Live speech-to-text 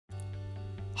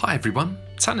Hi everyone,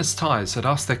 Tannus tyres had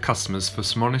asked their customers for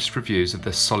some honest reviews of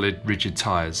their solid, rigid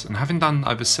tyres, and having done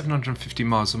over 750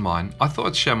 miles of mine, I thought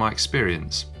I'd share my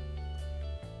experience.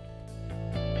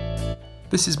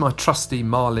 This is my trusty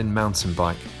Marlin mountain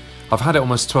bike. I've had it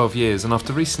almost 12 years, and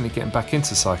after recently getting back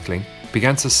into cycling,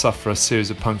 began to suffer a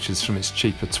series of punctures from its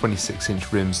cheaper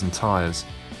 26-inch rims and tyres.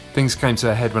 Things came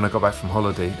to a head when I got back from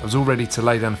holiday. I was all ready to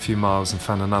lay down a few miles and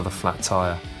found another flat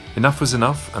tyre. Enough was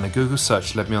enough, and a Google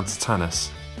search led me onto Tannus.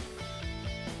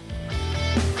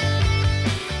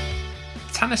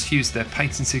 Tannus used their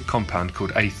patented compound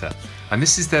called Aether, and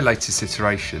this is their latest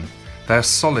iteration. They are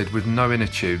solid with no inner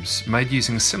tubes, made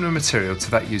using a similar material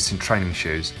to that used in training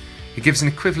shoes. It gives an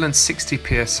equivalent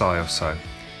 60 psi or so.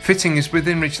 Fitting is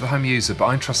within reach of the home user, but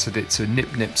I entrusted it to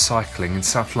Nip Nip Cycling in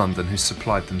South London, who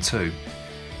supplied them too.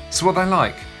 So what they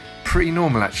like? Pretty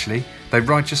normal actually. They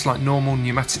ride just like normal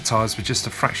pneumatic tyres with just a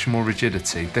fraction more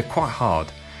rigidity. They're quite hard.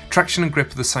 Traction and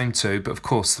grip are the same too, but of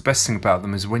course the best thing about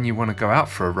them is when you want to go out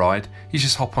for a ride, you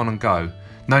just hop on and go.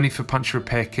 No need for puncture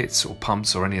repair kits or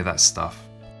pumps or any of that stuff.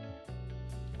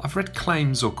 I've read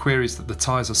claims or queries that the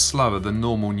tyres are slower than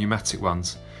normal pneumatic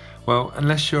ones. Well,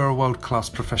 unless you're a world-class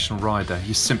professional rider,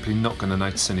 you're simply not going to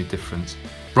notice any difference.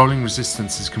 Rolling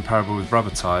resistance is comparable with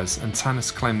rubber tyres, and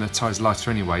Tannus claim their tyres lighter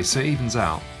anyway, so it evens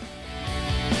out.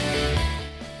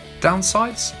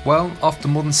 Downsides? Well, after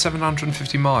more than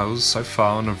 750 miles so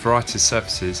far on a variety of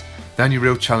surfaces, the only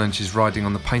real challenge is riding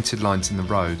on the painted lines in the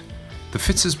road. The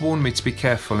fitters warned me to be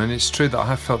careful, and it's true that I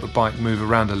have felt the bike move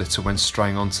around a little when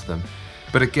straying onto them.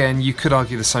 But again, you could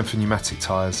argue the same for pneumatic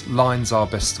tyres. Lines are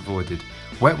best avoided.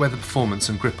 Wet weather performance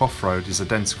and grip off-road is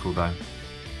identical though.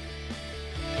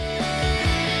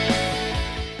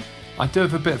 I do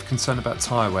have a bit of concern about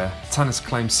tyre wear. Tannus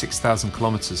claims 6,000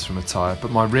 kilometres from a tyre,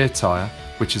 but my rear tyre,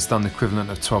 which has done the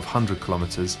equivalent of 1,200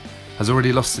 kilometres, has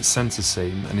already lost its centre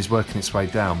seam and is working its way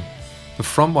down. The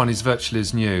front one is virtually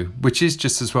as new, which is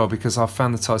just as well because I've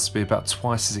found the tyres to be about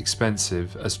twice as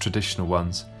expensive as traditional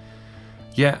ones.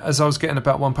 Yet, as I was getting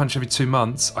about one punch every 2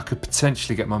 months, I could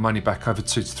potentially get my money back over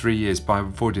 2 to 3 years by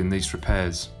avoiding these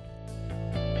repairs.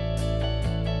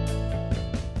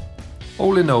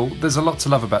 All in all, there's a lot to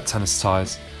love about Tannus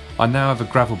tyres. I now have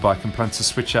a gravel bike and plan to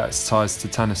switch out its tyres to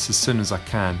Tannus as soon as I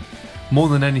can. More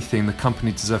than anything, the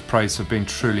company deserve praise for being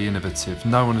truly innovative.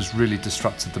 No one has really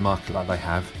disrupted the market like they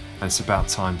have, and it's about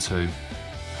time too.